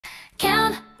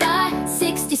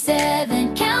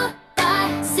67. Count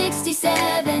by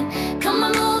 67. Come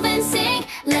on, move and sing.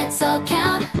 Let's all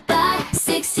count by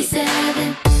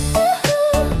 67.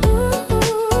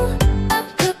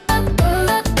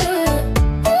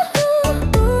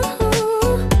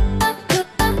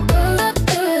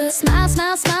 Smile,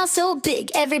 smile, smile so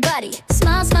big, everybody.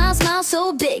 Smile, smile, smile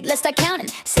so big. Let's start counting.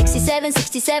 67,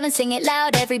 67, sing it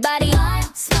loud, everybody. Smile,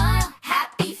 smile,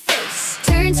 happy face.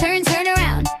 Turn, turn, turn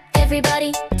around,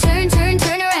 everybody. Turn, turn,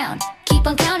 turn around. Keep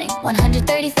on counting.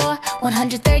 134,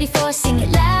 134, sing it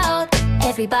loud,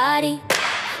 everybody.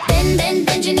 Bend, bend,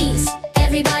 bend your knees,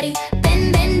 everybody.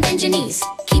 Bend, bend, bend your knees.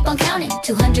 Keep on counting.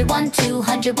 201,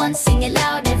 201, sing it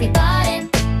loud, everybody.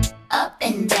 Up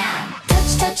and down.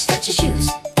 Touch, touch, touch your shoes,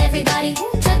 everybody.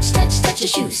 Touch, touch, touch your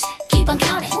shoes. Keep on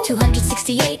counting.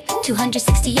 268,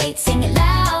 268, sing it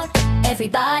loud,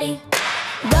 everybody.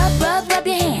 Rub, rub, rub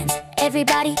your hands,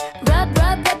 everybody. Rub,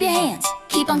 rub, rub your hands.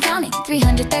 Keep on counting.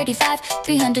 335,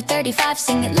 335,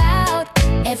 sing it loud,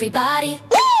 everybody.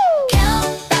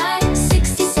 Count by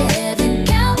 67.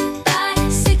 Count by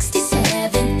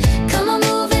 67. Come on,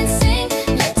 move and sing.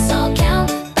 Let's all count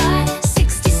by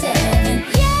 67.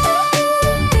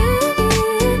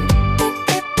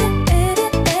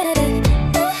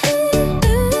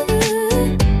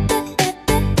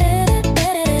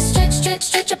 Stretch, stretch,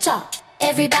 stretch up top,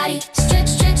 everybody. Stretch,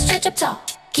 stretch, stretch up top.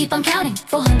 Keep on counting.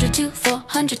 402,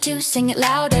 402, sing it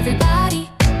loud, everybody.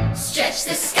 Stretch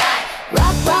the sky.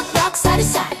 Rock, rock, rock, side to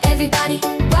side, everybody.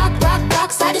 Rock, rock,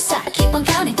 rock, side to side. Keep on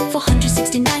counting.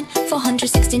 469,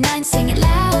 469, sing it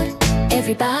loud,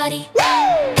 everybody.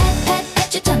 Pat, pat,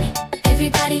 pat your tummy,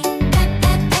 everybody. Pat,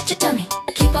 pat, pat your tummy.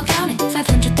 Keep on counting.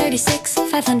 536,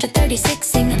 536,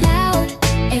 sing it loud,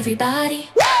 everybody.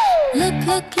 Look,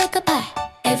 look, look up high,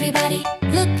 everybody.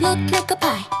 Look, look, look up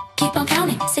high. Keep on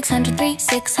counting. 603,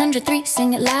 603,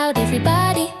 sing it loud,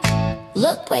 everybody.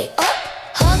 Look way up.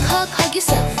 Hug, hug, hug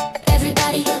yourself,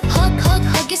 everybody. Hug, hug,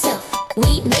 hug yourself.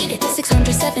 We made it.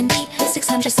 670,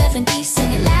 670,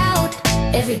 sing it loud,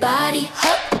 everybody.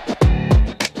 Hug.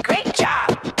 Great job.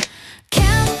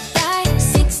 Count by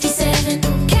 67.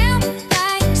 Count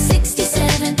by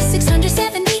 67.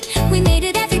 670, we made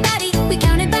it, everybody. We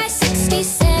counted by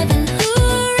 67.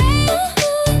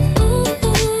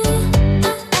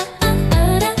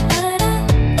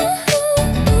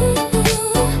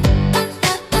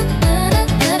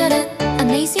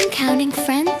 Amazing counting,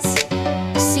 friends.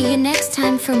 See you next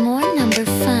time for more